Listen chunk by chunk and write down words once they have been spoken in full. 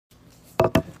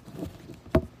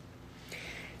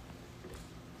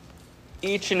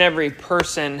Each and every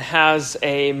person has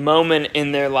a moment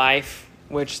in their life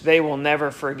which they will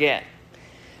never forget.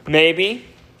 Maybe,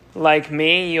 like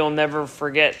me, you'll never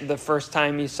forget the first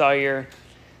time you saw your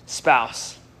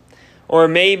spouse. Or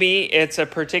maybe it's a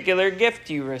particular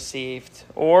gift you received.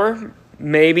 Or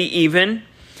maybe even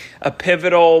a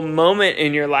pivotal moment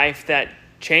in your life that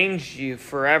changed you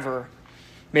forever.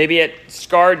 Maybe it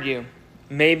scarred you.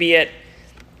 Maybe it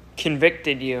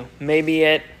convicted you. Maybe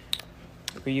it,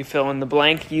 or you fill in the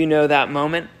blank, you know that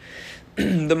moment.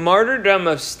 The martyrdom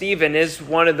of Stephen is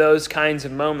one of those kinds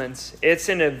of moments. It's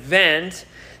an event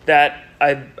that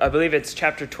I believe it's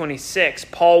chapter 26,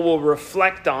 Paul will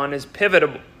reflect on as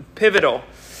pivotal.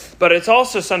 But it's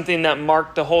also something that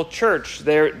marked the whole church.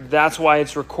 That's why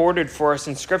it's recorded for us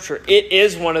in Scripture. It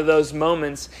is one of those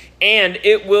moments, and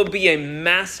it will be a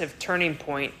massive turning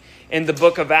point in the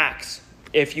book of Acts.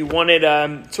 If you wanted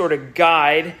a sort of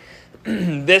guide,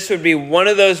 this would be one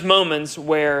of those moments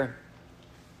where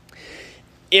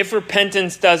if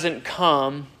repentance doesn't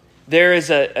come, there is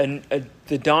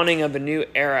the dawning of a new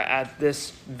era at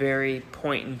this very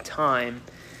point in time.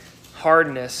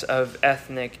 Hardness of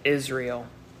ethnic Israel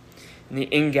and the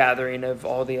ingathering of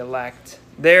all the elect.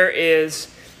 There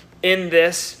is, in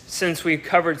this, since we've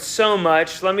covered so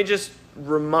much, let me just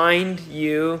remind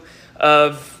you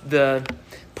of the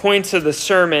points of the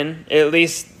sermon, at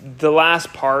least the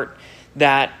last part,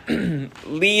 that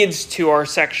leads to our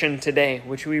section today,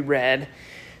 which we read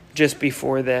just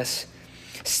before this.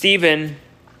 Stephen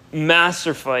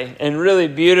masterfully and really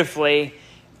beautifully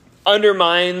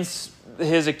undermines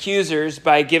his accusers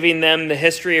by giving them the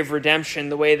history of redemption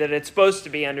the way that it's supposed to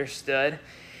be understood.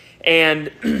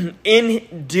 And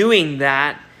in doing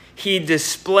that, he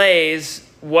displays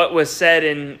what was said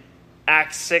in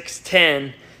Acts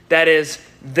 6:10, that is,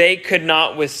 they could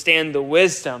not withstand the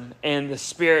wisdom and the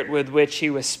spirit with which he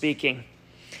was speaking.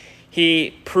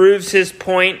 He proves his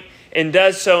point and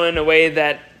does so in a way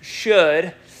that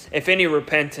should, if any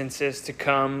repentance is to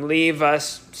come, leave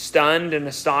us stunned and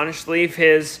astonished, leave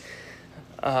his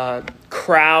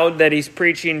crowd that he's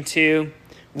preaching to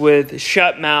with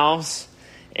shut mouths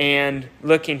and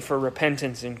looking for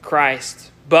repentance in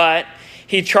Christ. But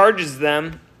he charges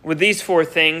them with these four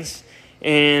things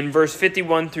in verse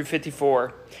 51 through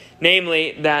 54.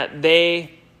 Namely, that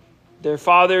their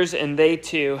fathers and they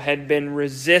too had been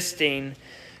resisting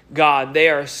God. They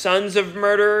are sons of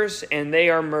murderers, and they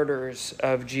are murderers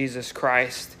of Jesus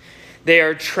Christ. They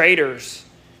are traitors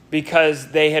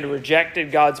because they had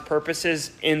rejected God's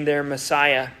purposes in their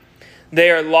Messiah. They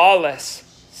are lawless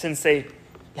since they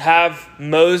have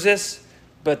Moses,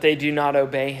 but they do not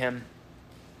obey him.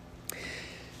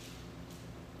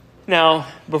 Now,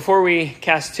 before we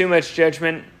cast too much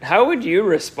judgment, how would you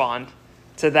respond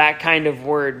to that kind of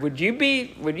word? Would you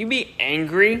be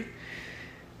angry?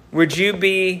 Would you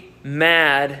be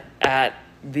mad at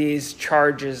these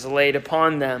charges laid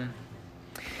upon them?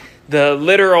 The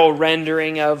literal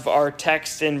rendering of our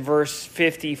text in verse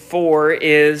 54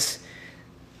 is,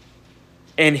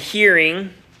 and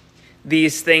hearing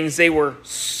these things, they were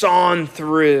sawn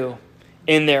through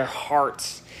in their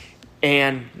hearts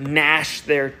and gnashed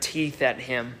their teeth at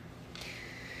him.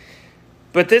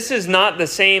 But this is not the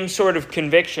same sort of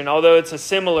conviction, although it's a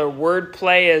similar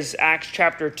wordplay as Acts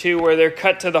chapter 2, where they're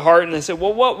cut to the heart and they say,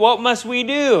 well, what must we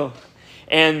do?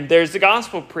 And there's the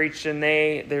gospel preached, and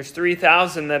there's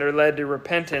 3,000 that are led to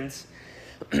repentance.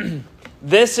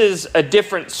 This is a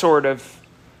different sort of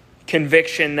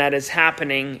conviction that is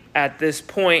happening at this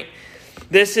point.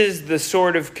 This is the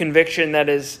sort of conviction that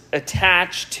is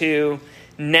attached to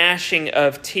gnashing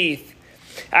of teeth.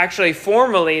 Actually,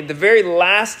 formally, the very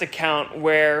last account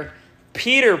where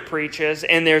Peter preaches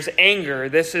and there's anger,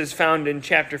 this is found in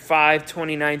chapter 5,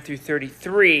 29 through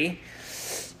 33.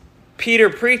 Peter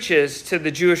preaches to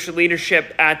the Jewish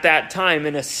leadership at that time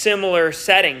in a similar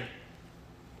setting.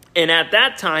 And at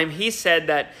that time, he said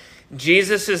that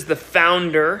Jesus is the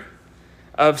founder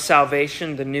of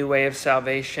salvation, the new way of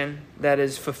salvation that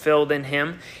is fulfilled in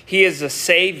him. He is a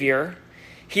Savior.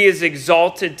 He is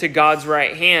exalted to God's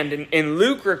right hand. And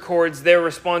Luke records their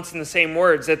response in the same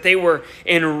words, that they were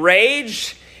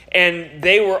enraged and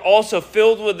they were also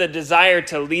filled with a desire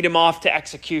to lead him off to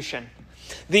execution.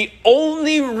 The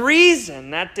only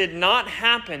reason that did not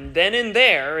happen then and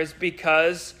there is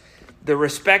because the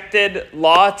respected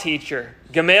law teacher,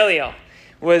 Gamaliel,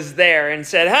 was there and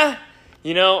said,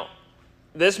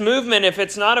 this movement, if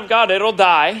it's not of God, it'll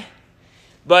die.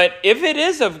 But if it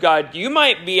is of God, you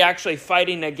might be actually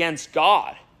fighting against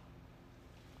God,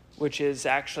 which is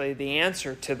actually the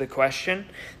answer to the question,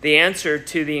 the answer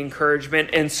to the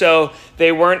encouragement. And so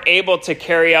they weren't able to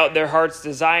carry out their heart's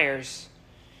desires.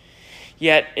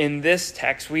 Yet in this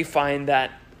text, we find that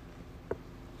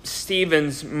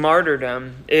Stephen's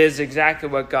martyrdom is exactly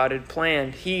what God had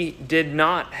planned. He did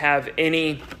not have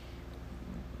any,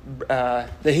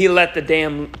 he let the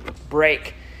dam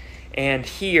break. And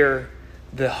here,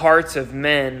 the hearts of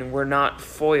men were not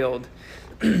foiled.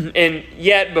 And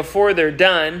yet, before they're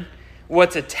done,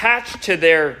 what's attached to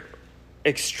their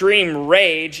extreme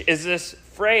rage is this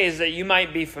phrase that you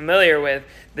might be familiar with,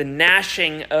 the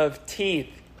gnashing of teeth,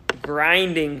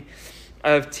 grinding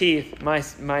of teeth. My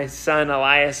son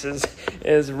Elias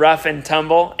is rough and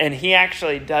tumble, and he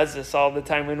actually does this all the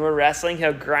time when we're wrestling.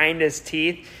 He'll grind his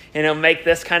teeth, and he'll make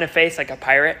this kind of face like a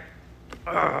pirate.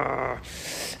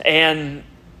 And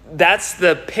that's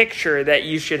the picture that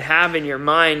you should have in your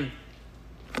mind.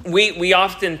 We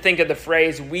often think of the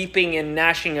phrase weeping and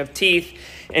gnashing of teeth,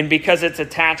 and because it's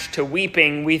attached to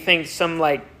weeping, we think some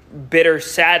like bitter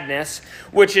sadness,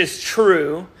 which is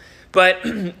true. But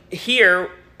here,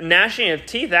 gnashing of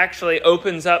teeth actually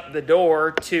opens up the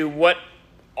door to what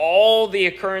all the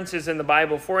occurrences in the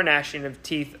Bible for gnashing of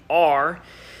teeth are,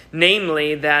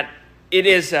 namely that it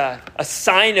is a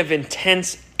sign of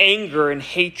intense anger and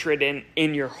hatred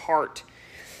in your heart.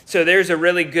 So there's a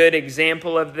really good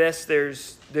example of this.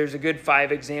 There's a good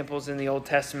 5 examples in the Old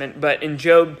Testament. But in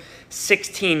Job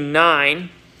 16:9,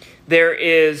 there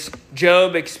is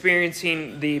Job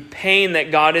experiencing the pain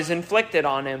that God has inflicted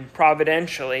on him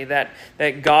providentially, that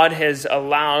God has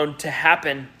allowed to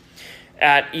happen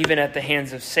even at the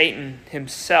hands of Satan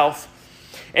himself.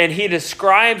 And he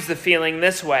describes the feeling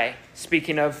this way,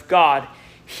 speaking of God.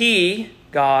 He,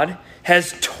 God,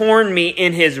 has torn me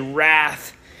in his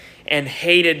wrath and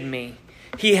hated me.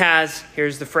 He has,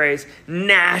 here's the phrase,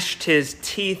 gnashed his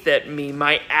teeth at me.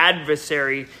 My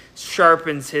adversary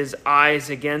sharpens his eyes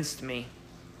against me.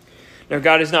 Now,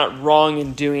 God is not wrong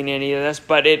in doing any of this,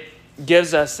 but it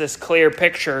gives us this clear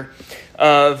picture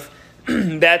of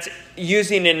that's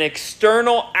using an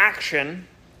external action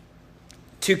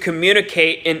to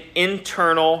communicate an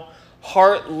internal,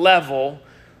 heart-level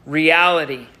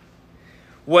reality.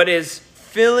 What is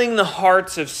filling the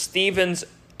hearts of Stephen's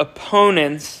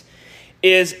opponents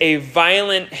is a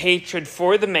violent hatred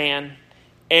for the man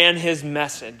and his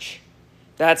message.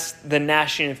 That's the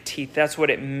gnashing of teeth. That's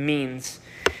what it means.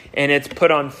 And it's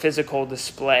put on physical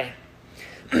display.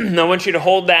 Now, I want you to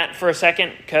hold that for a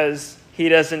second, because he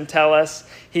doesn't tell us.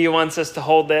 He wants us to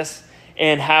hold this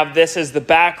and have this as the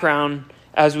background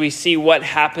as we see what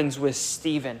happens with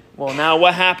Stephen. Well, now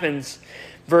what happens?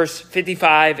 Verse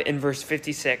 55 and verse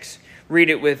 56. Read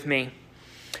it with me.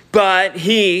 But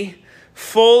he,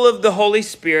 full of the Holy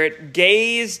Spirit,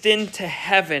 gazed into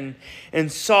heaven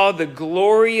and saw the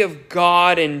glory of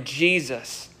God and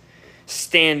Jesus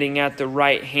standing at the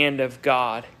right hand of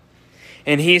God.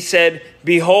 And he said,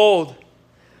 Behold,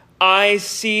 I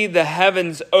see the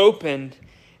heavens opened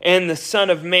and the Son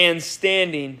of Man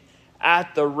standing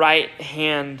at the right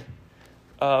hand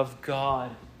of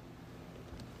God.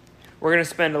 We're going to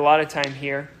spend a lot of time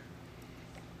here.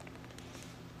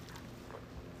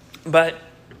 But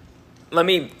let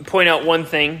me point out one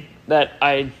thing that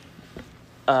I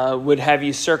would have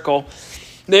you circle.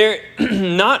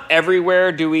 Not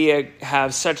everywhere do we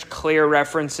have such clear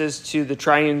references to the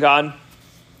triune God.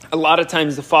 A lot of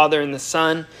times the Father and the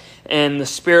Son and the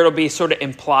Spirit will be sort of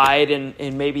implied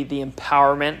in maybe the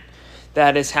empowerment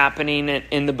that is happening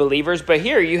in the believers. But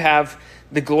here you have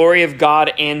the glory of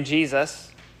God and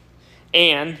Jesus,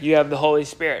 and you have the Holy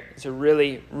Spirit. It's a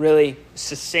really, really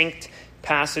succinct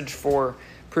passage for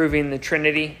proving the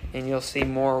Trinity, and you'll see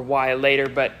more why later.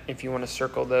 But if you want to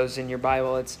circle those in your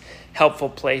Bible, it's a helpful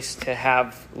place to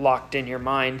have locked in your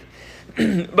mind.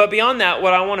 But beyond that,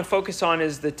 what I want to focus on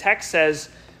is the text says,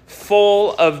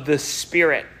 full of the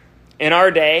Spirit. In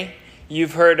our day,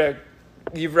 you've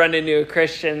run into a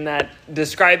Christian that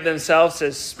described themselves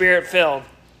as Spirit-filled,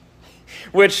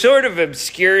 which sort of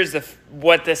obscures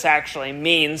what this actually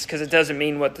means, because it doesn't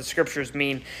mean what the Scriptures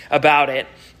mean about it.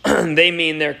 They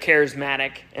mean they're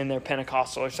charismatic and they're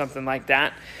Pentecostal or something like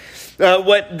that.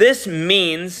 What this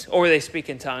means, or they speak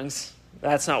in tongues.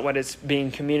 That's not what is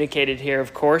being communicated here,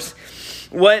 of course.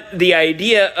 What the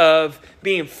idea of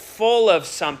being full of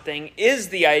something is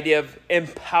the idea of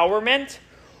empowerment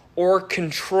or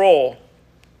control.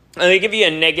 Let me give you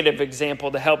a negative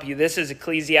example to help you. This is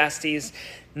Ecclesiastes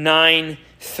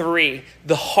 9:3.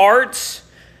 The hearts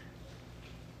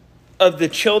of the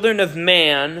children of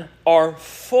man are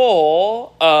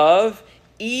full of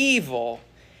evil,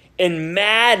 and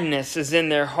madness is in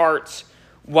their hearts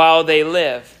while they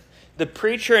live. The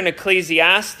preacher in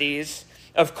Ecclesiastes,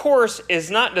 of course, is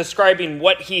not describing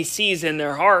what he sees in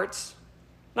their hearts.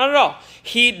 Not at all.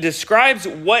 He describes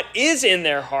what is in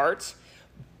their hearts,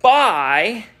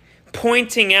 by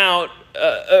pointing out,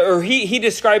 or he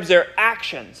describes their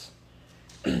actions,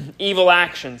 evil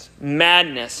actions,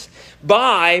 madness,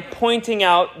 by pointing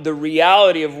out the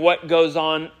reality of what goes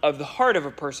on of the heart of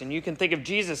a person. You can think of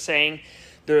Jesus saying,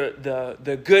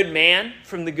 the good man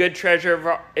from the good treasure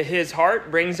of his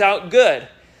heart brings out good.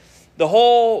 The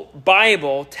whole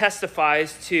Bible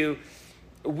testifies to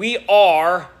we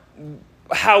are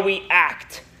how we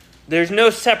act. There's no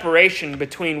separation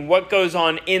between what goes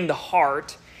on in the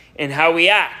heart and how we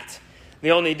act.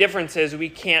 The only difference is we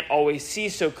can't always see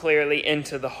so clearly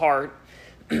into the heart.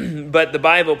 But the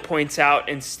Bible points out,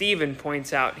 and Stephen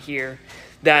points out here,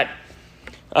 that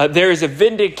there is a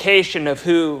vindication of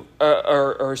Luke,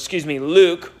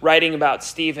 writing about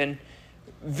Stephen,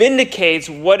 vindicates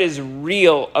what is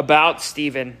real about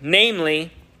Stephen.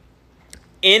 Namely,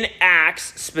 in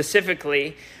Acts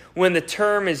specifically, when the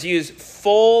term is used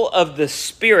full of the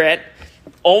Spirit,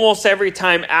 almost every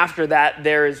time after that,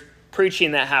 there is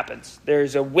preaching that happens.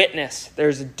 There's a witness.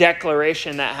 There's a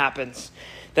declaration that happens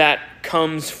that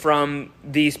comes from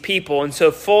these people. And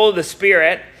so full of the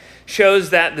Spirit shows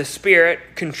that the Spirit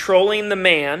controlling the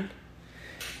man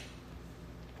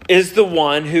is the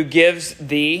one who gives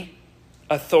the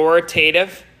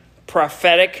authoritative,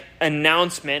 prophetic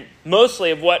announcement,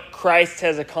 mostly of what Christ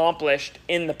has accomplished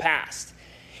in the past.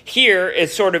 Here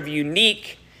it's sort of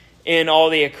unique in all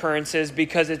the occurrences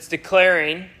because it's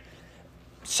declaring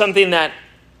something that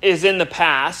is in the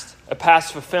past, a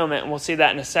past fulfillment, and we'll see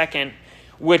that in a second,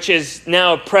 which is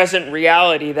now a present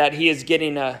reality that he is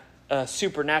getting a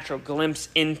supernatural glimpse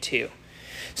into.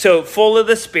 So full of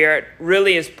the Spirit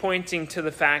really is pointing to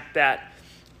the fact that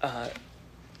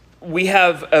we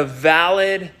have a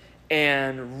valid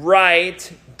and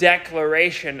right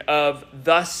declaration of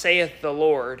thus saith the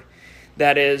Lord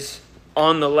that is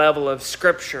on the level of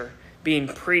Scripture being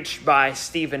preached by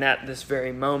Stephen at this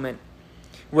very moment.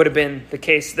 Would have been the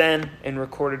case then and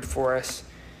recorded for us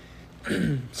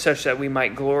such that we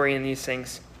might glory in these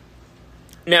things.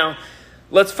 Now,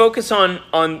 let's focus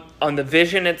on the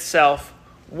vision itself.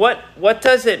 What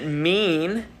does it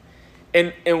mean?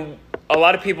 And a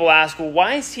lot of people ask, well,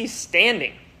 why is he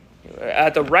standing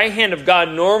at the right hand of God?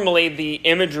 Normally, the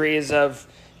imagery is of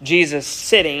Jesus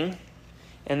sitting,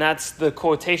 and that's the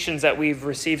quotations that we've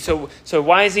received. So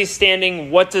why is he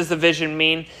standing? What does the vision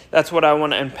mean? That's what I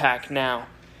want to unpack now.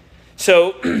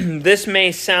 So this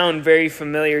may sound very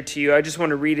familiar to you. I just want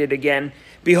to read it again.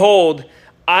 Behold,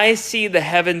 I see the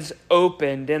heavens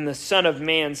opened and the Son of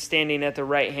Man standing at the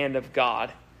right hand of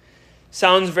God.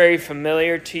 Sounds very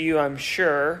familiar to you, I'm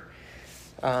sure.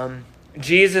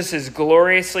 Jesus is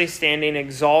gloriously standing,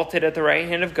 exalted at the right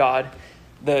hand of God.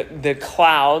 The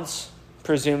clouds,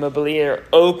 presumably, are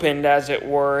opened, as it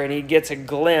were, and he gets a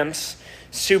glimpse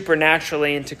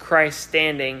supernaturally into Christ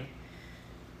standing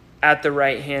at the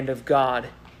right hand of God.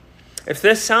 If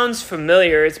this sounds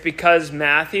familiar, it's because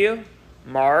Matthew,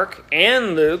 Mark,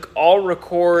 and Luke all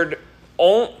record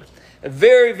a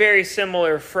very, very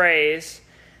similar phrase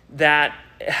that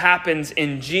happens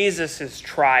in Jesus'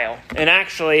 trial. And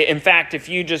actually, in fact, if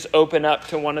you just open up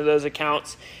to one of those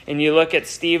accounts and you look at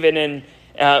Stephen, and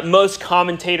most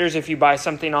commentators, if you buy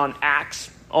something on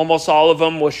Acts, almost all of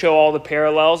them will show all the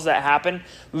parallels that happen.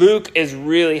 Luke is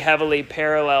really heavily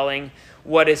paralleling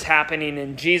what is happening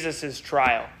in Jesus'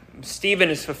 trial.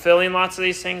 Stephen is fulfilling lots of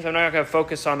these things. I'm not going to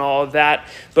focus on all of that,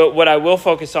 but what I will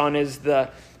focus on is the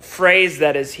phrase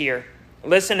that is here.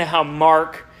 Listen to how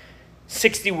Mark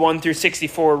 61 through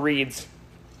 64 reads.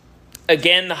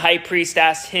 Again, the high priest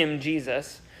asked him,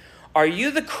 Jesus, "Are you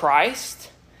the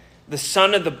Christ, the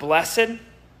Son of the Blessed?"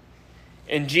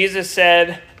 And Jesus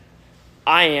said,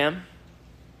 "I am.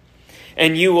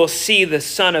 And you will see the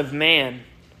Son of Man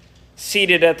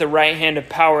seated at the right hand of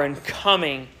power and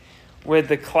coming with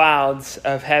the clouds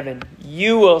of heaven."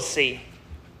 You will see.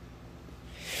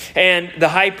 And the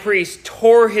high priest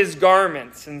tore his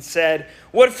garments and said,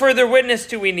 "What further witness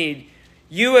do we need?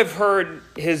 You have heard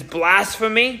his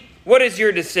blasphemy. What is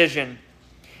your decision?"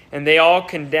 And they all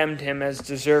condemned him as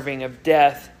deserving of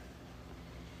death.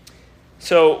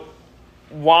 So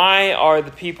why are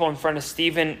the people in front of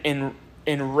Stephen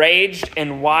enraged?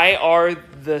 And why are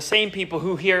the same people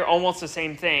who hear almost the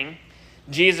same thing,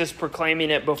 Jesus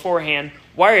proclaiming it beforehand,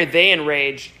 why are they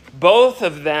enraged? Both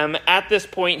of them at this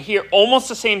point hear almost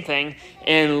the same thing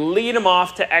and lead him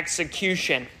off to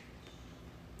execution.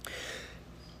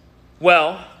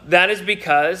 Well, that is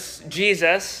because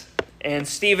Jesus and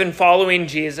Stephen following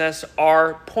Jesus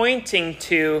are pointing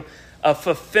to a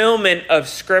fulfillment of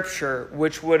Scripture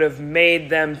which would have made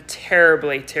them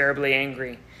terribly, terribly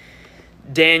angry.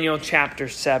 Daniel chapter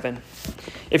 7.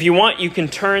 If you want, you can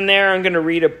turn there. I'm going to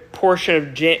read a portion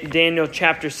of Daniel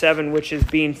chapter 7, which is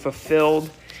being fulfilled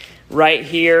right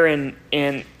here,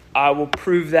 and I will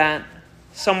prove that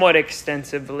somewhat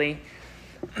extensively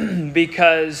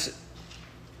because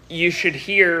you should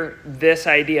hear this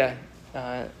idea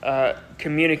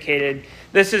communicated.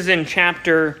 This is in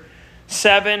chapter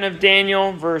 7 of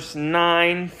Daniel, verse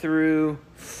 9 through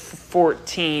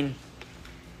 14.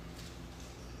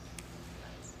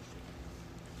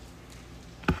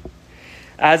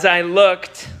 As I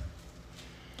looked,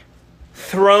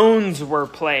 thrones were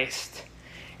placed,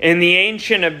 and the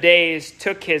Ancient of Days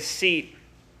took his seat.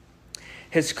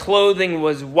 His clothing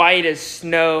was white as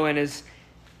snow, and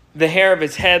the hair of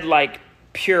his head like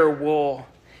pure wool.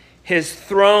 His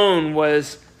throne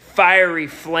was fiery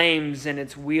flames, and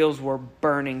its wheels were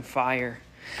burning fire.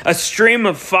 A stream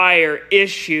of fire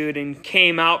issued and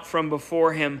came out from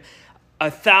before him.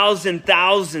 1,000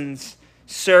 thousands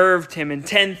served him, and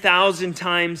 10,000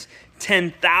 times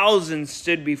 10,000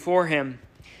 stood before him.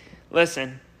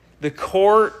 Listen, the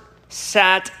court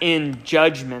sat in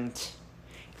judgment,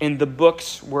 and the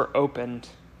books were opened.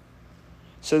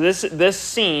 So this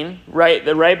scene,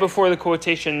 right before the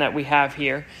quotation that we have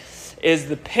here, is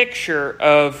the picture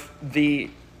of the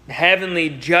heavenly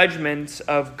judgments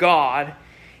of God.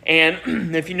 And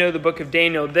if you know the book of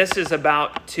Daniel, this is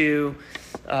about to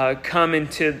come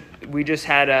into, we just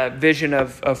had a vision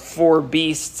of 4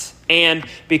 beasts. And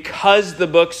because the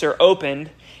books are opened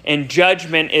and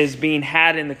judgment is being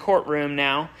had in the courtroom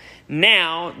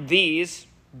now these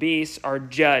beasts are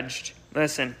judged.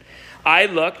 Listen, I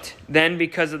looked then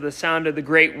because of the sound of the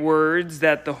great words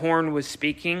that the horn was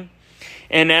speaking.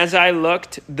 And as I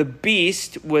looked, the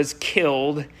beast was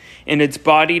killed and its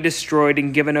body destroyed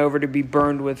and given over to be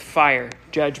burned with fire.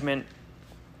 Judgment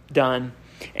done.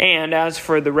 And as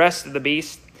for the rest of the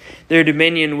beasts, their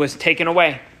dominion was taken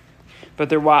away, but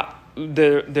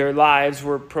their lives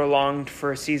were prolonged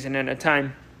for a season and a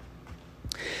time.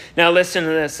 Now listen to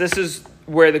this. This is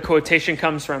where the quotation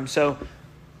comes from. So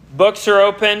books are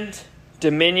opened,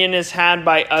 dominion is had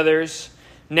by others.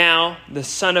 Now the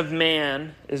Son of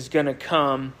Man is going to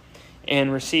come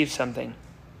and receive something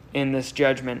in this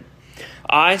judgment.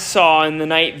 I saw in the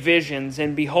night visions,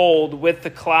 and behold, with the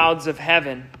clouds of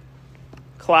heaven,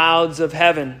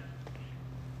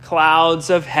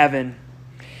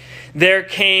 there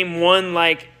came one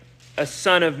like a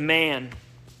son of man.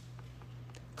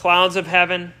 Clouds of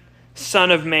heaven,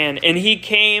 Son of Man. And he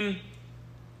came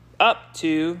up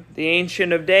to the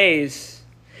Ancient of Days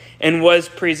and was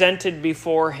presented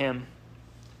before him.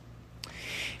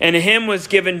 And to him was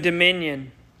given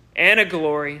dominion and a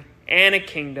glory and a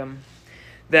kingdom,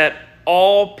 that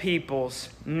all peoples,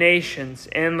 nations,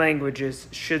 and languages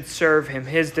should serve him.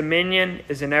 His dominion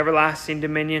is an everlasting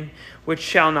dominion which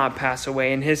shall not pass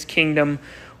away, and his kingdom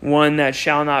one that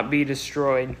shall not be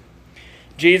destroyed.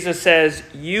 Jesus says,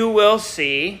 you will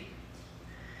see,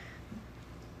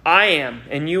 I am,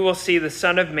 and you will see the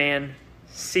Son of Man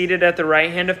seated at the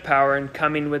right hand of power and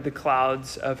coming with the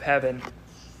clouds of heaven.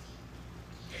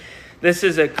 This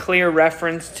is a clear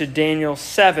reference to Daniel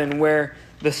 7, where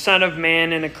the Son of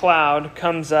Man in a cloud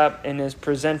comes up and is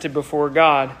presented before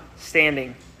God,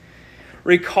 standing.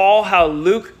 Recall how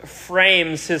Luke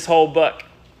frames his whole book.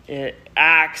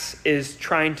 Acts is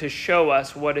trying to show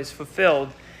us what is fulfilled.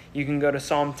 You can go to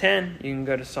Psalm 10, you can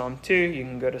go to Psalm 2, you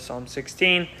can go to Psalm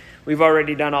 16. We've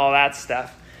already done all that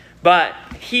stuff. But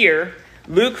here,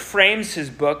 Luke frames his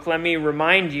book, let me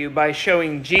remind you, by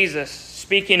showing Jesus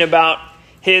speaking about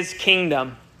his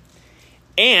kingdom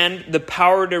and the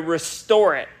power to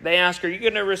restore it. They ask, are you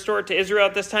going to restore it to Israel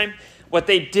at this time? What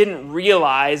they didn't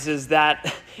realize is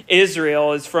that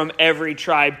Israel is from every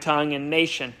tribe, tongue, and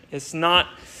nation. It's not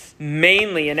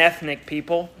mainly an ethnic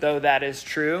people, though that is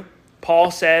true.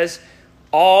 Paul says,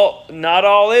 not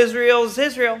all Israel is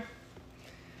Israel.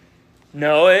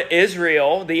 No,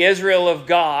 Israel, the Israel of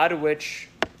God, which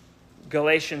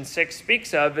Galatians 6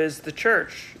 speaks of, is the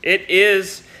church. It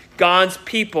is God's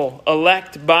people,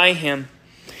 elect by him.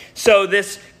 So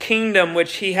this kingdom,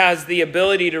 which he has the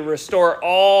ability to restore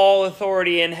all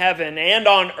authority in heaven and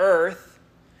on earth,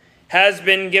 has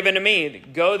been given to me.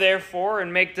 Go therefore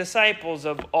and make disciples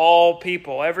of all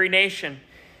people, every nation.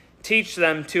 Teach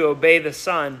them to obey the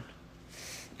Son.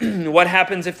 What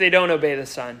happens if they don't obey the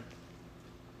Son?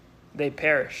 They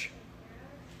perish.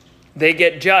 They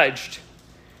get judged.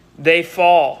 They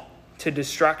fall to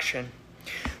destruction.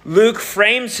 Luke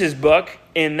frames his book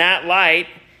in that light.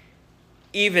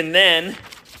 Even then,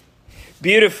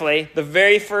 beautifully, the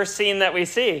very first scene that we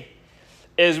see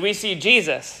is we see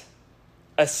Jesus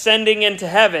ascending into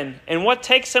heaven. And what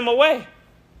takes him away?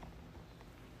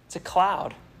 It's a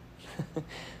cloud.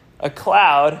 A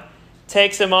cloud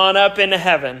takes him on up into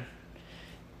heaven.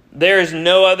 There is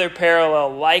no other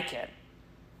parallel like it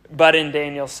but in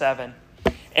Daniel 7.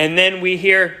 And then we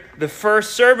hear the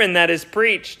first sermon that is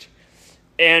preached.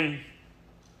 And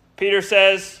Peter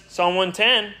says, Psalm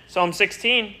 110, Psalm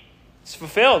 16, it's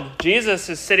fulfilled. Jesus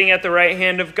is sitting at the right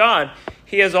hand of God.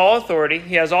 He has all authority.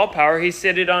 He has all power. He's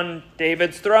seated on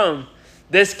David's throne.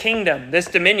 This kingdom, this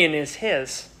dominion is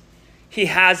his. He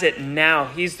has it now.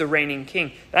 He's the reigning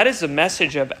king. That is the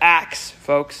message of Acts,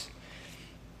 folks.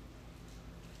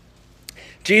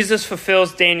 Jesus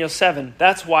fulfills Daniel 7.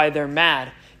 That's why they're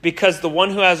mad. Because the one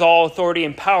who has all authority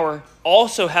and power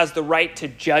also has the right to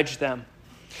judge them.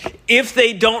 If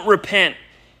they don't repent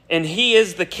and he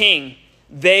is the king,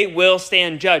 they will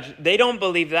stand judged. They don't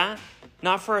believe that.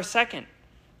 Not for a second.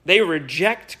 They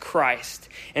reject Christ.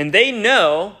 And they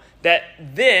know that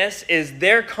this is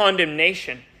their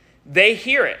condemnation. They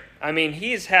hear it. I mean,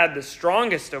 he's had the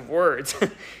strongest of words.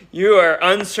 You are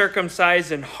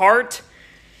uncircumcised in heart.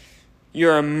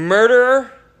 You're a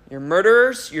murderer. You're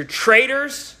murderers. You're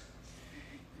traitors.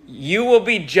 You will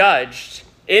be judged.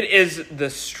 It is the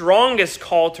strongest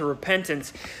call to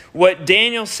repentance. What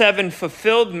Daniel 7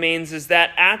 fulfilled means is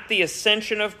that at the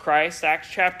ascension of Christ, Acts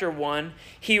chapter 1,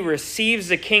 he receives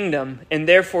the kingdom and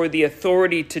therefore the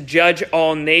authority to judge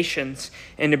all nations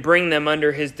and to bring them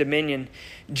under his dominion.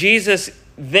 Jesus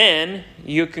then,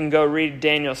 you can go read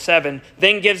Daniel 7,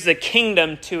 then gives the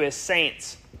kingdom to his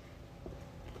saints.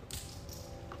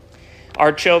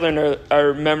 Our children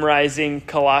are memorizing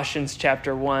Colossians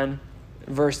chapter 1,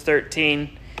 verse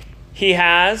 13. He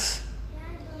has,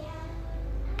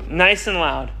 nice and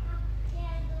loud.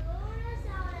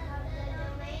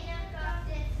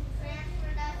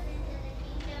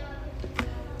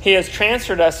 He has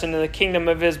transferred us into the kingdom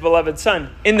of his beloved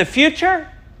Son. In the future?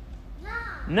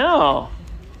 No.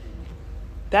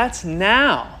 That's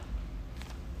now.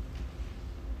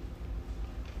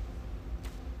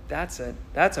 That's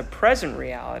a present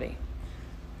reality.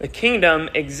 The kingdom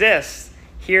exists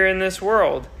here in this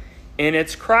world, and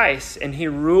it's Christ, and he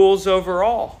rules over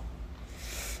all.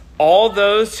 All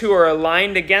those who are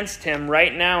aligned against him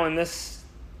right now in this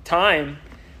time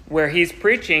where he's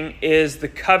preaching is the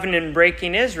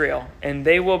covenant-breaking Israel, and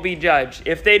they will be judged.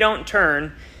 If they don't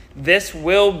turn, this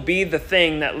will be the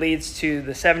thing that leads to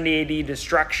the 70 AD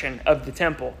destruction of the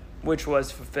temple, which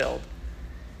was fulfilled.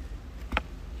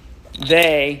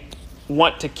 They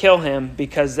want to kill him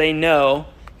because they know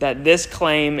that this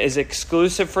claim is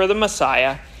exclusive for the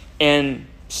Messiah, and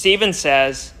Stephen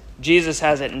says Jesus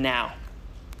has it now.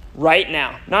 Right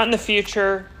now. Not in the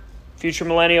future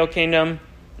millennial kingdom.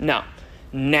 No.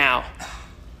 Now.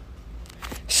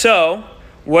 So,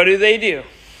 what do?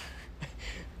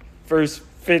 Verse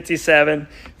 57,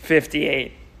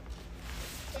 58.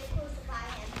 They crucify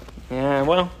him. Yeah,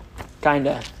 well, kind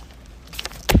of.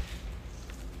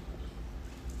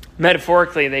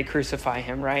 Metaphorically, they crucify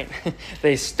him, right?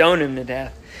 They stone him to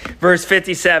death. Verse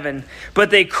 57, but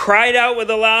they cried out with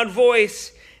a loud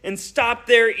voice and stopped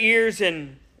their ears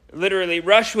and literally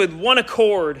rushed with one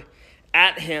accord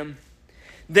at him.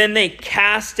 Then they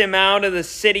cast him out of the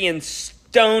city and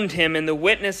stoned him, and the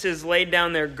witnesses laid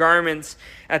down their garments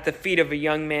at the feet of a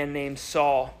young man named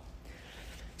Saul.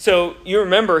 So you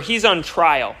remember, he's on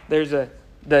trial. The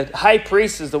high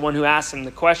priest is the one who asked him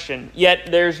the question.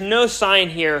 Yet there's no sign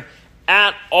here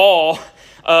at all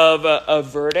of a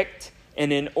verdict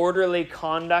and an orderly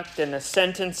conduct and a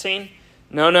sentencing.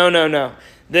 No.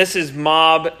 This is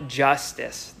mob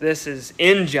justice. This is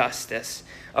injustice,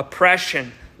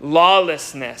 oppression,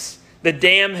 lawlessness. The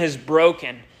dam has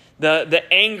broken. The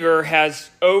anger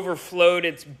has overflowed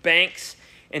its banks.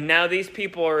 And now these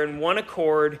people are in one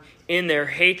accord in their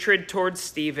hatred towards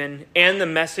Stephen and the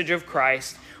message of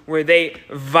Christ, where they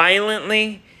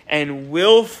violently and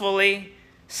willfully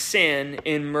sin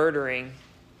in murdering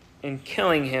and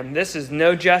killing him. This is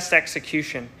no just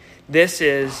execution. This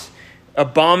is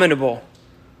abominable,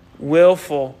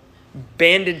 willful,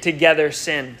 banded together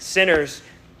sin. Sinners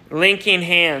linking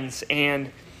hands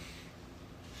and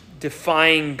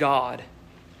defying God.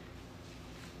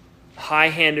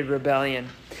 High-handed rebellion.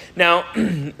 Now,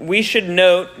 we should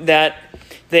note that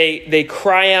they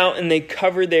cry out and they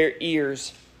cover their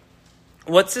ears.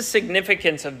 What's the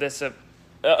significance of this?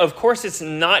 Of course, it's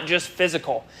not just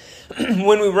physical.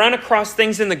 When we run across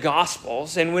things in the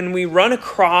Gospels and when we run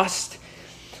across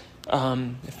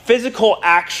physical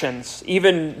actions,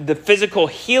 even the physical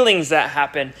healings that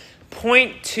happen,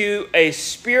 point to a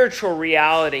spiritual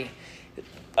reality.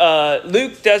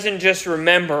 Luke doesn't just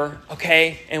remember,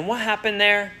 okay, and what happened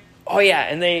there? Oh yeah,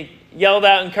 and they yelled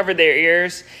out and covered their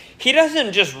ears, he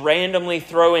doesn't just randomly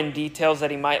throw in details that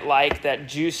he might like that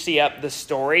juicy up the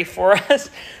story for us.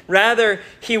 Rather,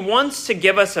 he wants to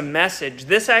give us a message.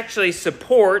 This actually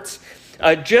supports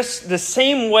just the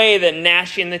same way that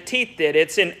gnashing the teeth did.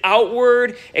 It's an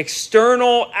outward,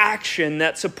 external action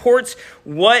that supports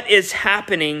what is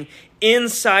happening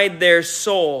inside their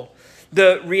soul.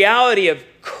 The reality of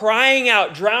crying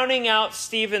out, drowning out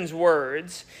Stephen's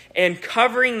words, and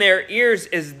covering their ears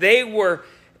as they were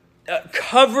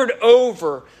covered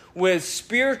over with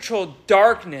spiritual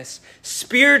darkness,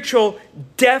 spiritual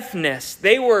deafness.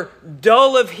 They were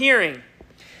dull of hearing.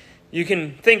 You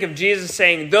can think of Jesus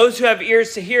saying, "Those who have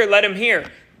ears to hear, let them hear."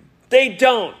 They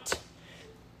don't.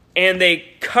 And they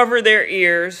cover their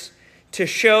ears to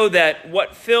show that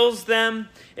what fills them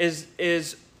is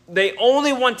they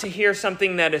only want to hear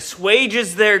something that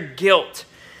assuages their guilt,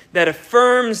 that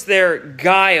affirms their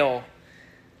guile,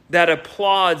 that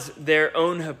applauds their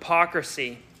own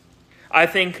hypocrisy. I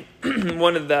think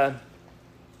one of the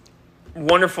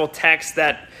wonderful texts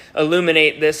that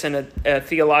illuminate this in a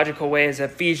theological way is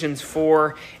Ephesians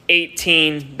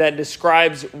 4:18, that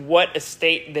describes what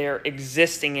estate they're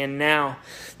existing in now.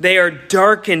 They are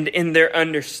darkened in their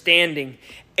understanding,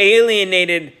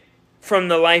 alienated from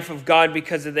the life of God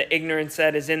because of the ignorance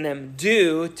that is in them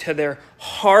due to their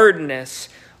hardness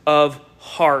of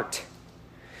heart.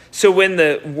 So when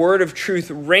the word of truth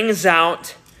rings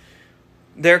out,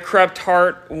 their corrupt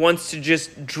heart wants to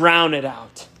just drown it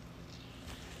out.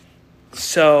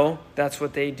 So that's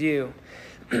what they do.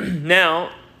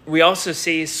 Now, we also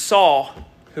see Saul,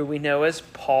 who we know as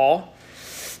Paul,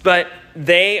 but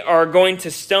they are going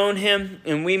to stone him,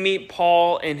 and we meet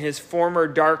Paul in his former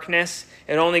darkness.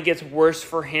 It only gets worse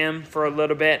for him for a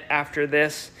little bit after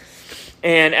this.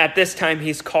 And at this time,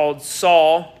 he's called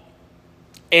Saul.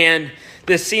 And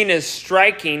the scene is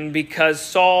striking because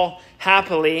Saul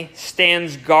happily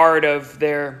stands guard of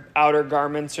their outer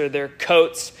garments or their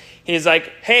coats. He's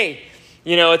like, "Hey,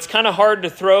 it's kind of hard to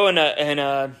throw in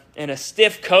a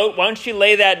stiff coat. Why don't you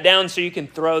lay that down so you can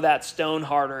throw that stone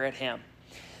harder at him?"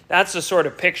 That's the sort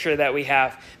of picture that we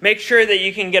have. Make sure that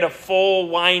you can get a full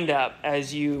wind-up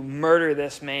as you murder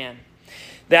this man.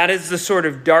 That is the sort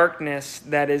of darkness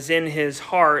that is in his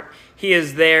heart. He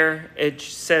is there. It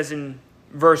says in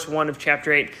verse 1 of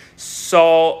chapter 8,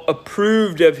 Saul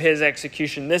approved of his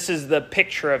execution. This is the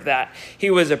picture of that. He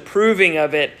was approving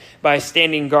of it by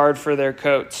standing guard for their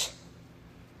coats.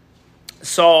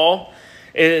 Saul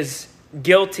is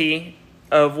guilty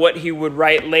of what he would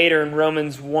write later in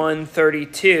Romans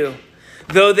 1:32.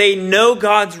 Though they know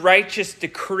God's righteous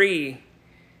decree,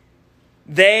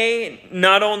 they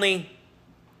not only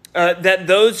that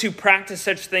those who practice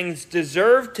such things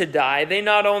deserve to die, they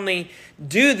not only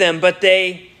do them, but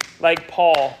they, like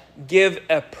Paul, give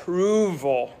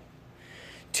approval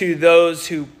to those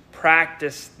who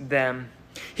practice them.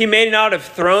 He may not have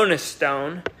thrown a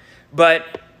stone,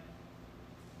 but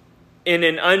in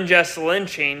an unjust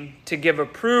lynching, to give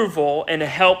approval and to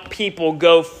help people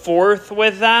go forth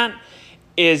with that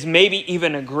is maybe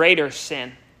even a greater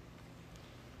sin.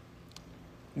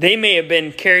 They may have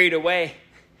been carried away,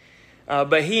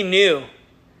 but he knew,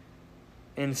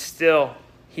 and still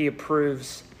he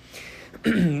approves.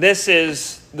 This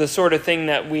is the sort of thing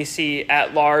that we see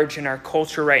at large in our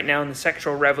culture right now in the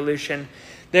sexual revolution.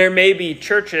 There may be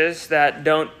churches that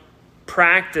don't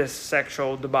practice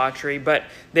sexual debauchery, but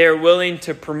they're willing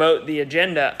to promote the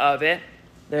agenda of it.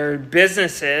 There are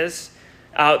businesses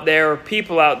out there or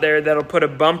people out there that'll put a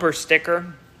bumper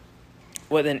sticker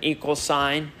with an equal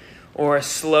sign or a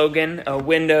slogan, a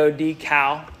window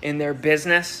decal in their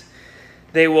business.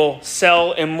 They will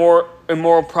sell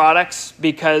immoral products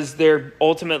because they're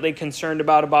ultimately concerned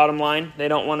about a bottom line. They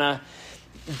don't want to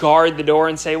guard the door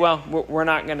and say, well, we're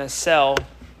not going to sell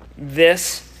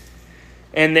this.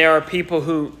 And there are people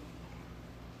who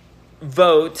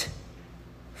vote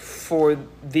for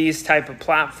these type of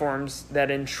platforms that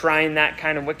enshrine that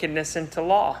kind of wickedness into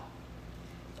law.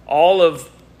 All of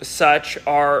such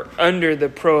are under the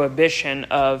prohibition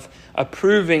of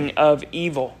approving of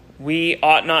evil. We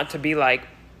ought not to be like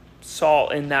Saul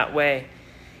in that way.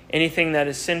 Anything that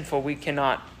is sinful, we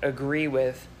cannot agree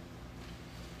with.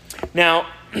 Now,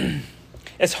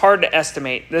 it's hard to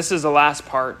estimate. This is the last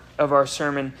part of our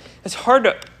sermon. It's hard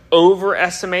to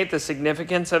overestimate the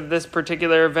significance of this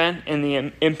particular event and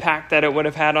the impact that it would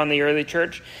have had on the early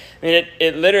church. I mean,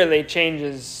 it literally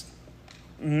changes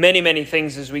many, many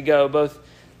things as we go. Both,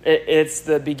 it's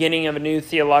the beginning of a new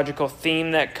theological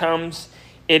theme that comes.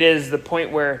 It is the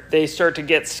point where they start to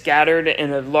get scattered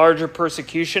and a larger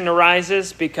persecution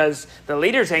arises because the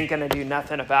leaders ain't going to do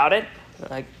nothing about it. They're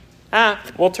like,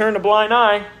 we'll turn a blind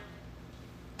eye.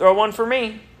 throw one for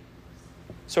me,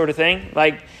 sort of thing.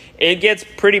 Like, it gets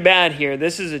pretty bad here.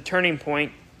 This is a turning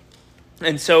point.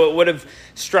 And so it would have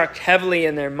struck heavily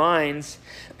in their minds.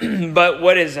 But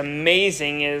what is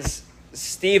amazing is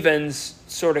Stephen's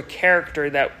sort of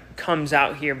character that comes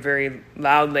out here very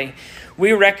loudly.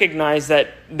 We recognize that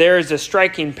there is a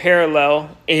striking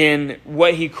parallel in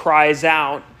what he cries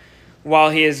out while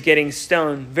he is getting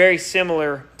stoned, very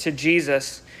similar to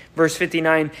Jesus. Verse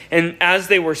 59, and as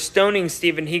they were stoning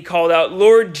Stephen, he called out,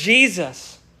 Lord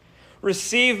Jesus,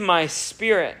 receive my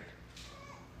spirit.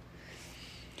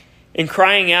 In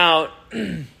crying out,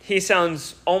 he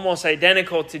sounds almost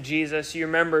identical to Jesus. You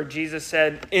remember Jesus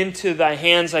said, into thy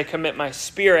hands I commit my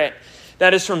spirit.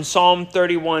 That is from Psalm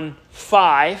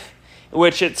 31:5,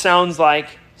 which it sounds like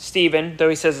Stephen, though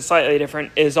he says it's slightly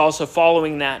different, is also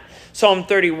following that. Psalm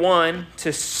 31,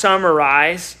 to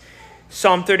summarize,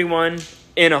 Psalm 31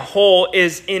 in a whole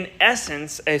is in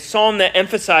essence a psalm that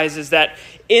emphasizes that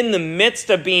in the midst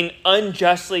of being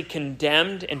unjustly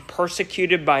condemned and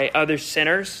persecuted by other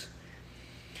sinners,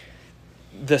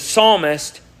 the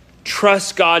psalmist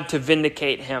trusts God to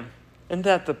vindicate him. Isn't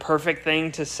that the perfect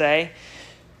thing to say?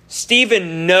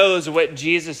 Stephen knows what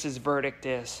Jesus' verdict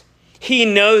is. He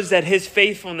knows that his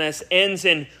faithfulness ends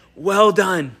in, well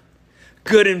done,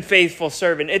 good and faithful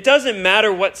servant. It doesn't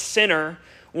matter what sinner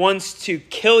wants to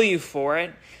kill you for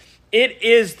it. It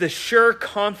is the sure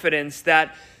confidence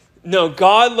that, no,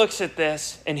 God looks at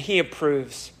this and he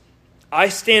approves. I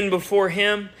stand before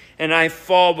him and I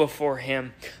fall before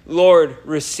him. Lord,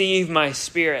 receive my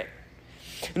spirit.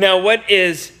 Now, what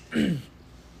is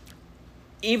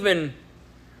even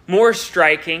more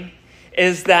striking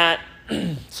is that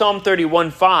Psalm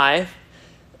 31:5,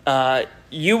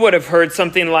 you would have heard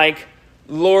something like,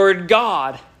 Lord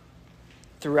God,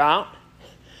 throughout.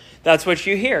 That's what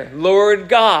you hear, Lord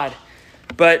God.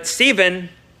 But Stephen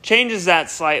changes that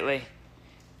slightly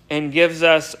and gives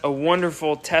us a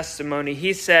wonderful testimony.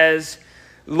 He says,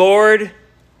 Lord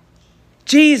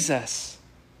Jesus,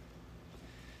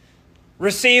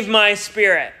 receive my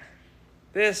spirit.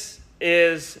 This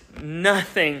is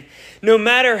nothing. No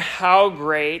matter how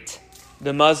great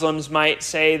the Muslims might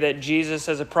say that Jesus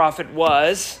as a prophet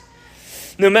was,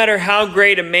 no matter how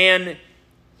great a man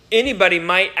anybody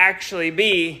might actually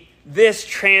be, this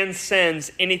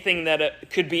transcends anything that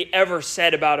could be ever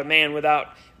said about a man without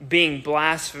being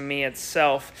blasphemy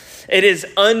itself. It is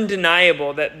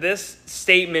undeniable that this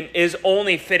statement is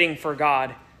only fitting for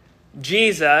God.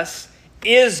 Jesus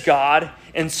is God,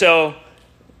 and so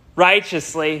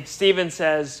righteously, Stephen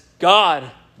says, God,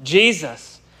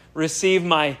 Jesus, receive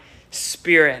my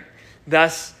spirit.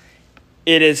 Thus,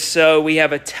 it is so. We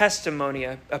have a testimony,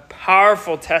 a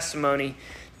powerful testimony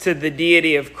to the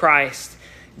deity of Christ.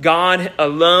 God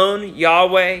alone,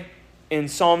 Yahweh, in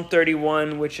Psalm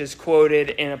 31, which is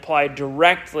quoted and applied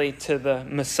directly to the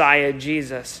Messiah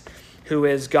Jesus, who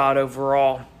is God over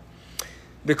all.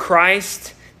 The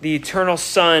Christ, the eternal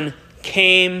Son,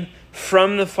 came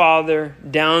from the Father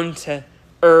down to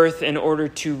earth in order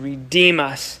to redeem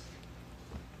us.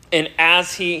 And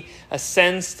as he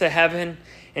ascends to heaven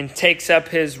and takes up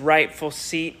his rightful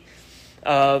seat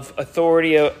of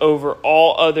authority over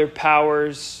all other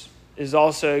powers, is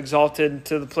also exalted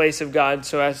to the place of God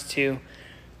so as to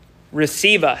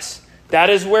receive us. That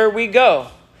is where we go,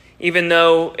 even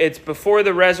though it's before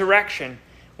the resurrection.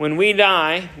 When we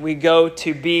die, we go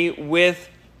to be with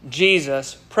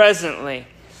Jesus presently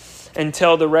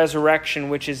until the resurrection,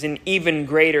 which is an even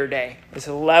greater day. It's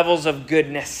levels of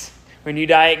goodness. When you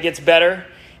die, it gets better.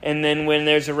 And then when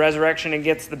there's a resurrection, it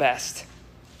gets the best.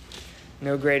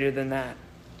 No greater than that.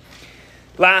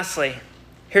 Lastly,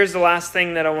 here's the last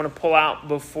thing that I want to pull out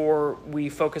before we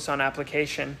focus on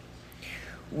application.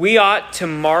 We ought to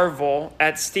marvel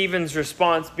at Stephen's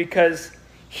response because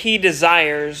he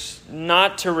desires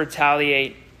not to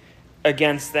retaliate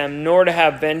against them, nor to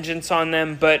have vengeance on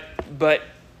them, but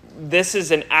this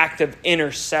is an act of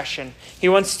intercession. He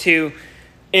wants to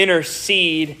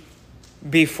intercede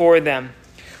before them.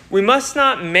 We must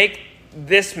not make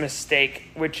this mistake,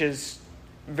 which is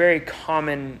very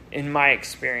common in my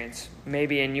experience,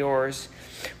 maybe in yours.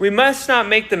 We must not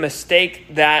make the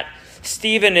mistake that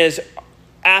Stephen is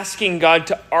asking God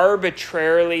to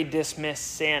arbitrarily dismiss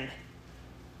sin.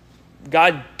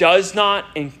 God does not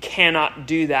and cannot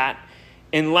do that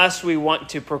unless we want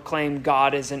to proclaim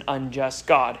God as an unjust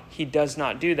God. He does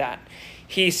not do that.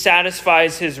 He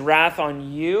satisfies his wrath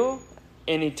on you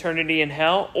in eternity in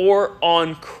hell or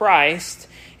on Christ,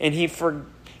 and he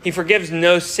forgives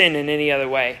no sin in any other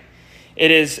way.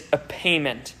 It is a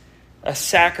payment, a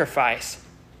sacrifice.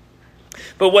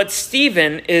 But what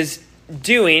Stephen is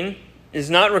doing is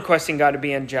not requesting God to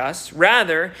be unjust.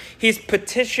 Rather, he's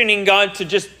petitioning God to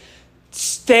just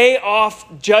stay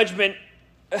off judgment,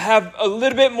 have a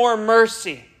little bit more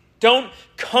mercy. Don't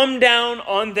come down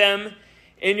on them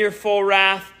in your full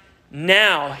wrath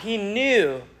now. He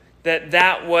knew that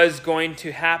that was going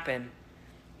to happen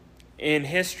in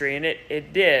history, and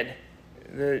it did.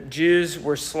 The Jews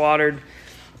were slaughtered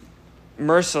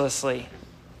mercilessly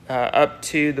up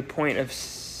to the point of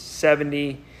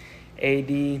 70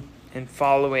 AD and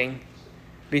following,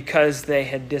 because they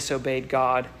had disobeyed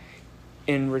God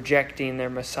in rejecting their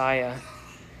Messiah.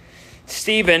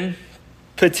 Stephen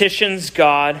petitions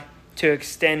God to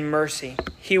extend mercy.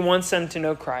 He wants them to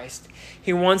know Christ.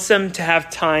 He wants them to have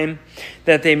time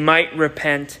that they might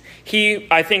repent. He,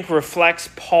 I think, reflects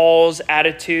Paul's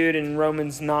attitude in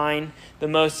Romans 9, the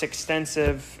most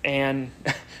extensive and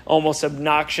almost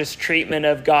obnoxious treatment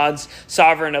of God's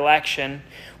sovereign election,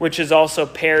 which is also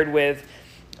paired with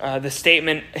the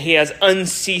statement, he has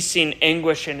unceasing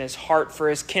anguish in his heart for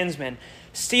his kinsmen.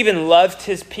 Stephen loved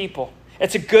his people.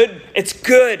 It's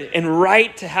good and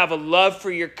right to have a love for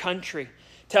your country,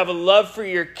 to have a love for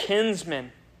your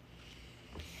kinsmen,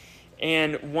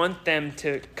 and want them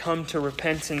to come to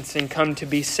repentance and come to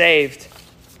be saved,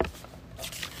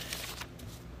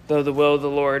 though the will of the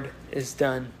Lord is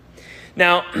done.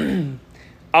 Now,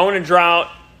 I want to draw out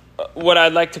what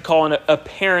I'd like to call an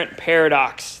apparent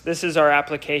paradox. This is our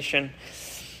application.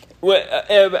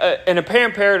 An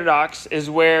apparent paradox is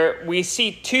where we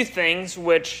see two things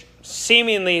which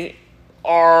seemingly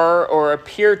are or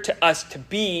appear to us to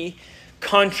be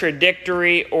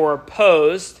contradictory or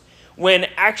opposed, when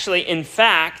actually, in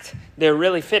fact, they're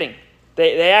really fitting.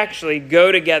 They actually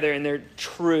go together and they're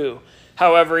true.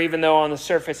 However, even though on the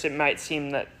surface it might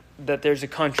seem that there's a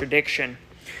contradiction.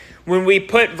 When we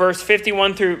put verse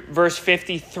 51 through verse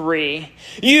 53,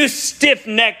 you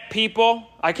stiff-necked people,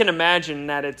 I can imagine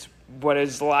that it's what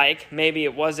it's like. Maybe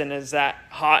it wasn't as that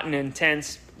hot and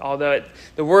intense, although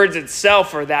the words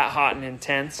itself are that hot and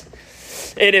intense.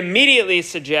 It immediately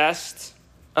suggests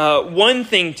one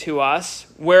thing to us,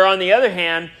 where on the other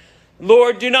hand,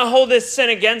 Lord, do not hold this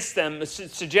sin against them. It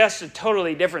suggests a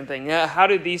totally different thing. How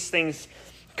do these things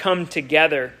come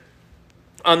together?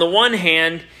 On the one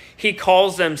hand, he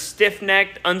calls them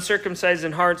stiff-necked, uncircumcised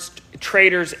in hearts,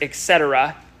 traitors,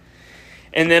 etc.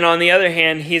 And then on the other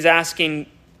hand, he's asking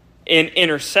in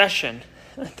intercession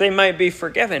that they might be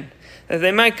forgiven, that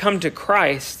they might come to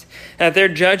Christ, that their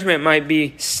judgment might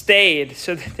be stayed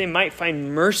so that they might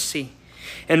find mercy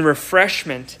and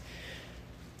refreshment.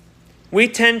 We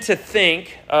tend to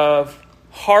think of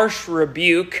harsh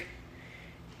rebuke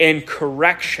and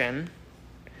correction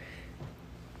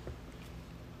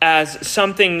as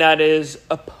something that is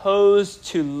opposed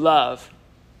to love.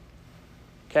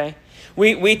 Okay?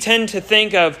 We tend to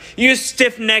think of you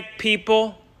stiff-necked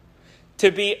people to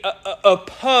be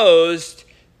opposed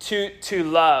to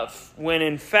love, when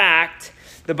in fact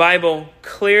the Bible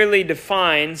clearly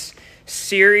defines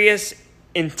serious,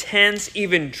 intense,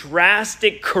 even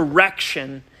drastic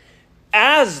correction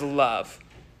as love.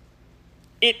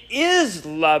 It is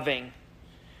loving.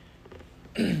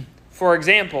 For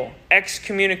example,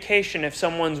 excommunication if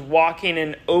someone's walking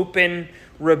in open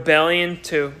rebellion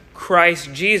to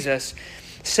Christ Jesus,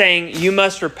 saying you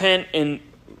must repent, and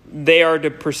they are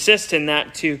to persist in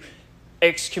that, to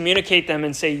excommunicate them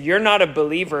and say you're not a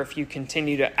believer if you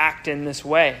continue to act in this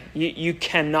way. You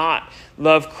cannot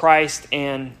love Christ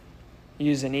and,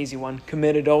 use an easy one,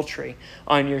 commit adultery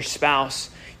on your spouse.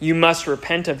 You must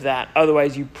repent of that.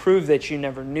 Otherwise, you prove that you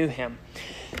never knew him.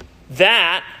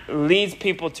 That leads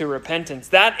people to repentance.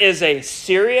 That is a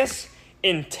serious,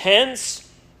 intense,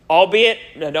 albeit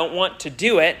I don't want to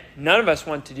do it. None of us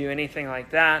want to do anything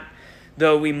like that,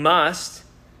 though we must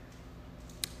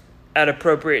at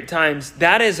appropriate times.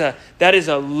 That is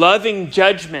a loving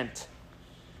judgment.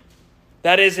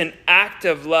 That is an act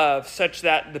of love such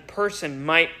that the person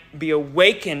might be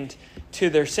awakened to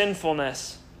their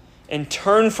sinfulness and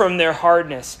turn from their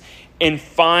hardness and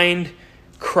find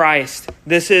Christ.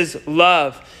 This is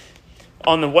love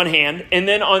on the one hand. And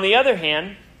then on the other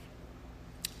hand,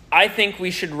 I think we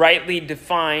should rightly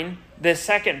define this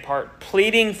second part.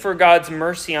 Pleading for God's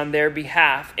mercy on their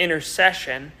behalf,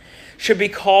 intercession, should be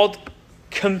called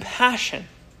compassion.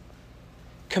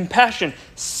 Compassion,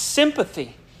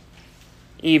 sympathy,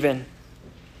 even.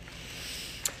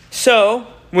 So,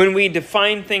 when we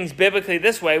define things biblically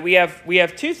this way, we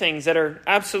have two things that are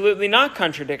absolutely not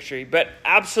contradictory, but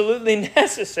absolutely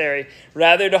necessary,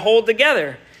 rather, to hold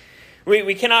together.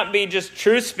 We cannot be just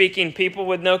truth-speaking people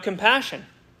with no compassion.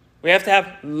 We have to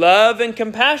have love and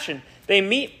compassion. They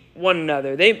meet one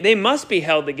another. They must be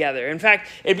held together. In fact,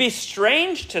 it'd be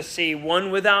strange to see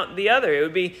one without the other. It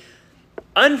would be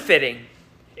unfitting.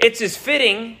 It's as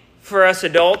fitting for us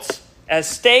adults as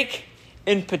steak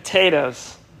and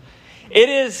potatoes. It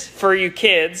is, for you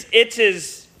kids, it's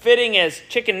as fitting as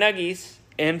chicken nuggets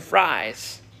and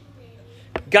fries.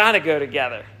 Gotta go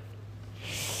together.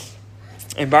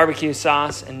 And barbecue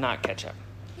sauce and not ketchup.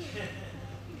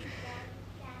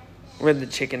 With the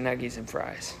chicken nuggets and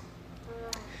fries.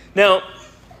 Now,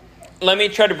 let me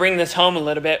try to bring this home a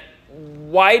little bit.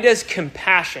 Why does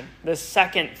compassion, the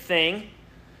second thing,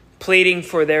 pleading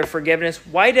for their forgiveness,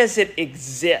 why does it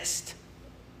exist?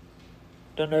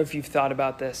 Don't know if you've thought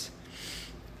about this.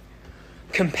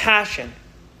 Compassion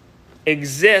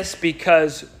exists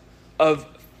because of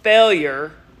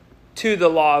failure to the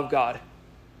law of God,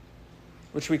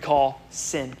 which we call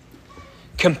sin.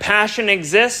 Compassion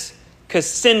exists because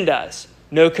sin does.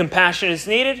 No compassion is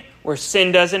needed where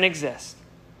sin doesn't exist.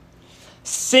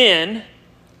 Sin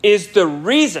is the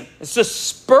reason, it's the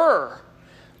spur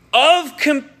of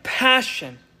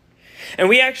compassion. And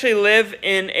we actually live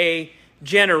in a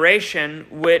generation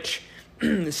which,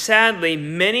 sadly,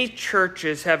 many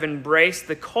churches have embraced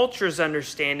the culture's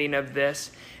understanding of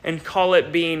this and call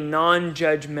it being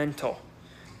non-judgmental.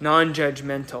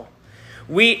 Non-judgmental.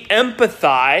 We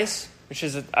empathize, which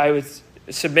is, I would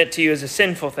submit to you as a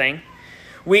sinful thing.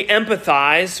 We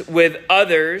empathize with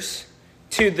others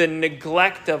to the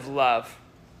neglect of love.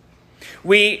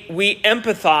 We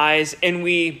empathize and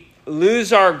we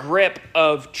lose our grip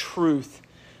of truth,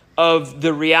 of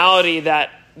the reality that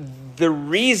the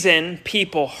reason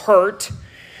people hurt,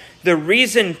 the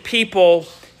reason people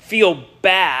feel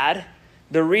bad,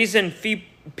 the reason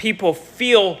people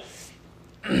feel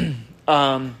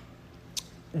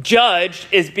judged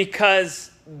is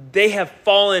because they have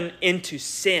fallen into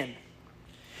sin.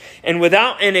 And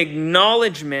without an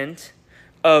acknowledgement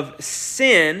of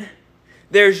sin,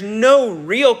 there's no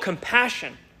real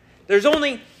compassion. There's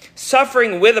only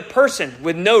suffering with a person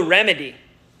with no remedy.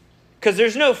 Because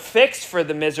there's no fix for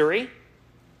the misery.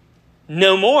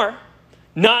 No more.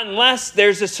 Not unless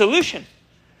there's a solution.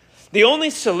 The only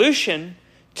solution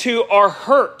to our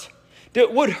hurt.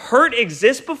 Would hurt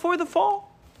exist before the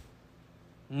fall?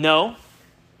 No.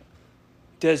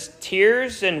 Does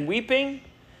tears and weeping,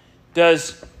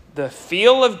 does the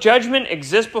feel of judgment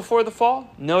exist before the fall?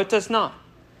 No, it does not.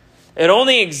 It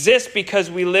only exists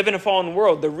because we live in a fallen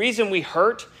world. The reason we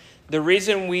hurt, the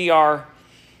reason we are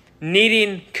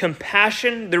needing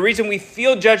compassion, the reason we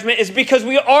feel judgment is because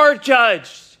we are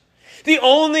judged. The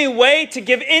only way to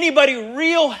give anybody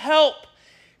real help,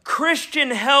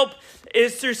 Christian help,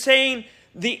 is through saying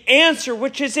the answer,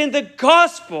 which is in the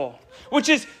gospel, which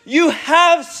is you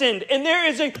have sinned and there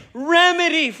is a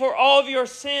remedy for all of your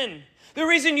sin. The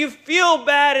reason you feel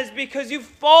bad is because you've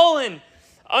fallen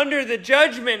under the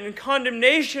judgment and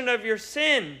condemnation of your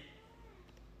sin.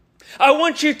 I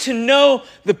want you to know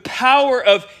the power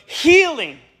of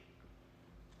healing.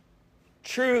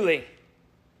 Truly.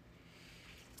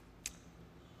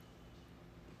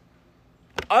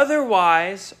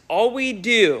 Otherwise, all we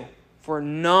do for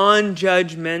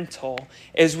non-judgmental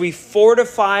is we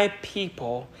fortify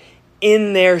people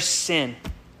in their sin.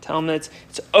 Tell them that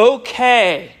it's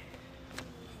okay,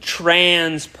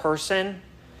 trans person.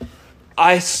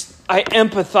 I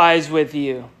empathize with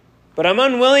you, but I'm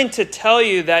unwilling to tell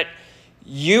you that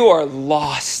you are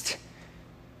lost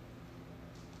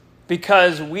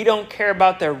because we don't care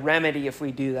about their remedy if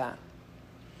we do that.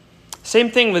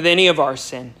 Same thing with any of our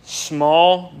sin,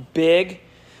 small, big.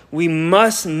 We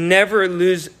must never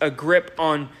lose a grip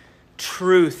on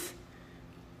truth.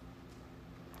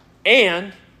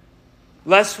 And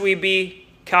lest we be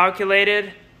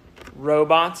calculated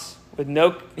robots with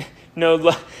no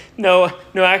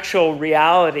actual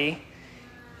reality,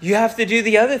 you have to do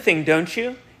the other thing, don't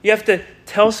you? You have to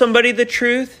tell somebody the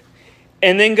truth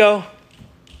and then go,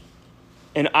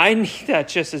 and I need that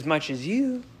just as much as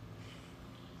you.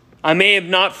 I may have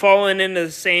not fallen into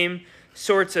the same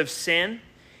sorts of sin,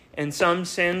 and some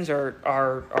sins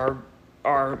are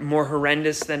more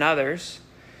horrendous than others.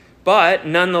 But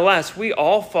nonetheless, we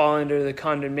all fall under the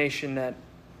condemnation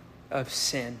of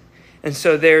sin. And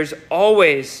so there's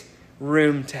always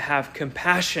room to have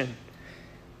compassion,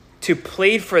 to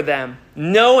plead for them,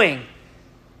 knowing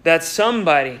that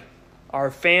somebody,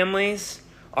 our families,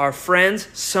 our friends,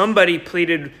 somebody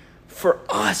pleaded for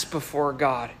us before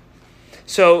God.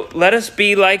 So let us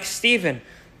be like Stephen,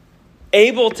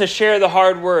 able to share the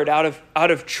hard word out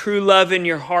of true love in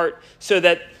your heart so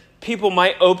that people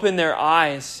might open their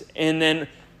eyes. And then,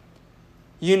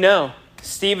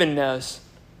 Stephen knows.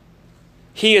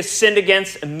 He is sinned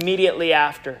against immediately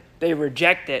after. They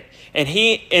reject it. And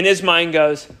he, in his mind,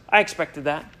 goes, I expected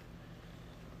that.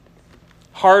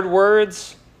 Hard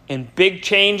words and big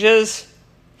changes,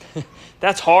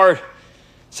 that's hard.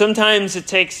 Sometimes it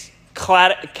takes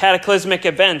cataclysmic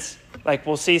events, like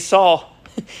we'll see Saul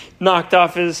knocked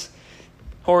off his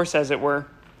horse, as it were,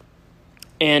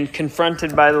 and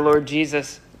confronted by the Lord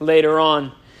Jesus later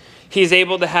on. He's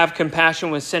able to have compassion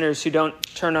with sinners who don't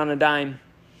turn on a dime.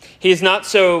 He's not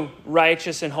so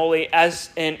righteous and holy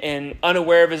and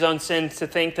unaware of his own sins to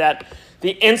think that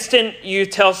the instant you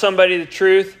tell somebody the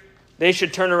truth, they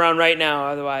should turn around right now.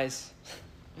 Otherwise,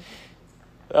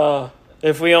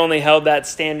 if we only held that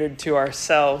standard to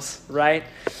ourselves, right?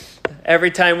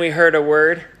 Every time we heard a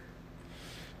word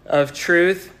of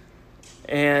truth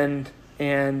and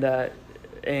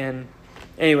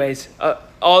anyways,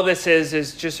 all this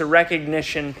is just a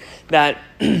recognition that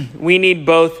we need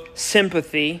both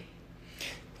sympathy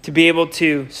to be able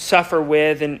to suffer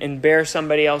with and bear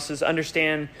somebody else's,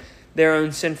 understand their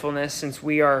own sinfulness since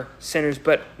we are sinners,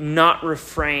 but not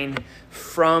refrain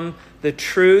from the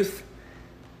truth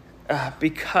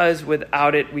because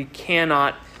without it we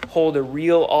cannot hold a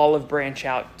real olive branch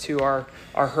out to our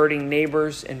hurting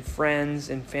neighbors and friends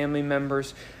and family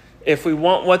members. If we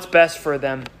want what's best for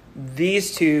them,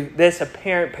 this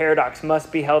apparent paradox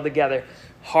must be held together.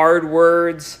 Hard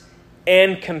words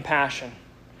and compassion.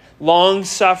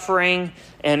 Long-suffering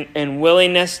and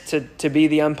willingness to be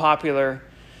the unpopular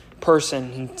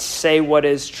person and say what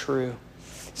is true,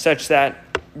 such that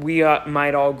we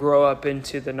might all grow up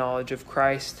into the knowledge of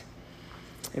Christ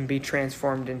and be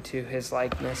transformed into his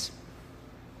likeness.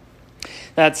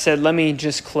 That said, let me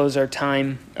just close our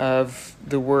time of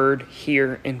the word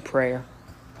here in prayer.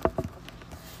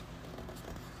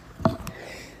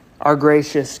 Our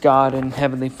gracious God and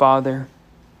Heavenly Father,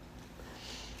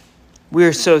 we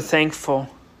are so thankful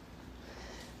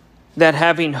that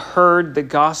having heard the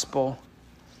gospel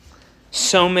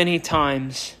so many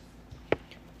times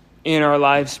in our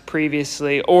lives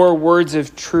previously, or words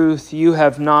of truth, you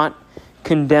have not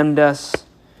condemned us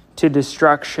to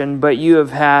destruction, but you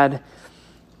have had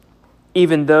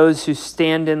even those who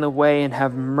stand in the way and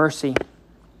have mercy,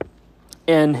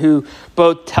 and who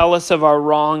both tell us of our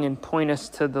wrong and point us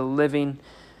to the living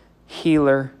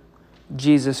healer,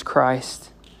 Jesus Christ,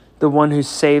 the one who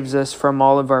saves us from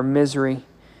all of our misery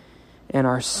and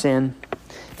our sin.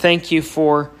 Thank you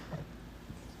for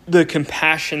the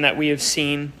compassion that we have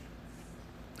seen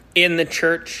in the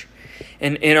church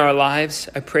and in our lives.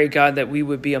 I pray, God, that we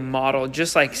would be a model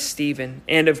just like Stephen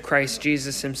and of Christ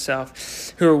Jesus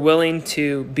himself, who are willing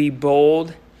to be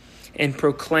bold and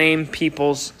proclaim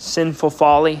people's sinful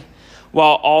folly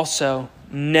while also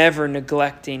never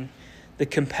neglecting the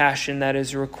compassion that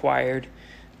is required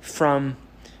from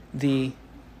the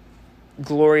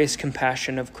glorious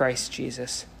compassion of Christ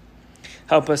Jesus.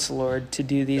 Help us, Lord, to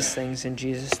do these things in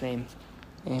Jesus' name.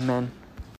 Amen.